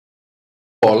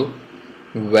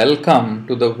Welcome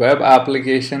to the Web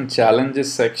Application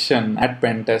Challenges section at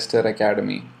Pentester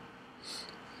Academy.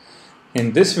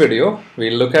 In this video,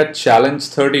 we'll look at Challenge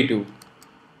 32.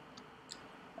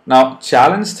 Now,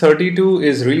 Challenge 32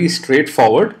 is really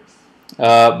straightforward,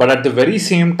 but at the very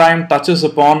same time touches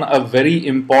upon a very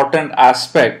important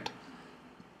aspect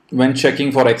when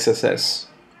checking for XSS,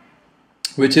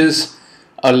 which is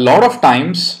a lot of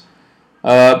times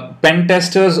pen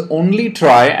testers only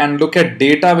try and look at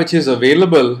data which is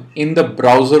available in the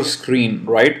browser screen,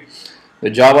 right?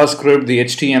 The JavaScript, the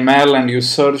HTML, and you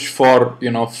search for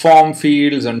form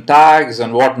fields and tags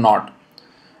and whatnot.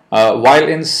 While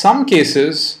in some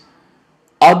cases,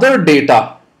 other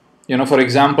data, for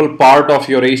example, part of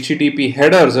your HTTP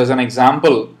headers as an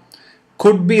example,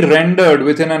 could be rendered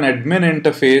within an admin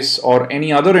interface or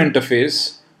any other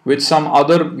interface which some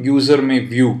other user may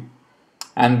view.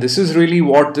 And this is really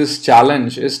what this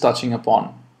challenge is touching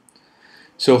upon.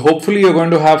 So hopefully you're going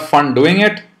to have fun doing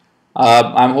it.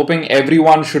 I'm hoping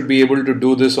everyone should be able to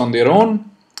do this on their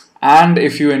own. And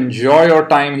if you enjoy your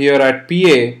time here at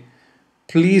PA,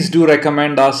 please do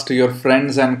recommend us to your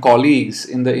friends and colleagues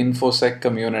in the InfoSec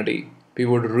community. We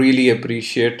would really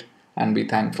appreciate and be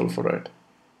thankful for it.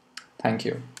 Thank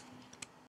you.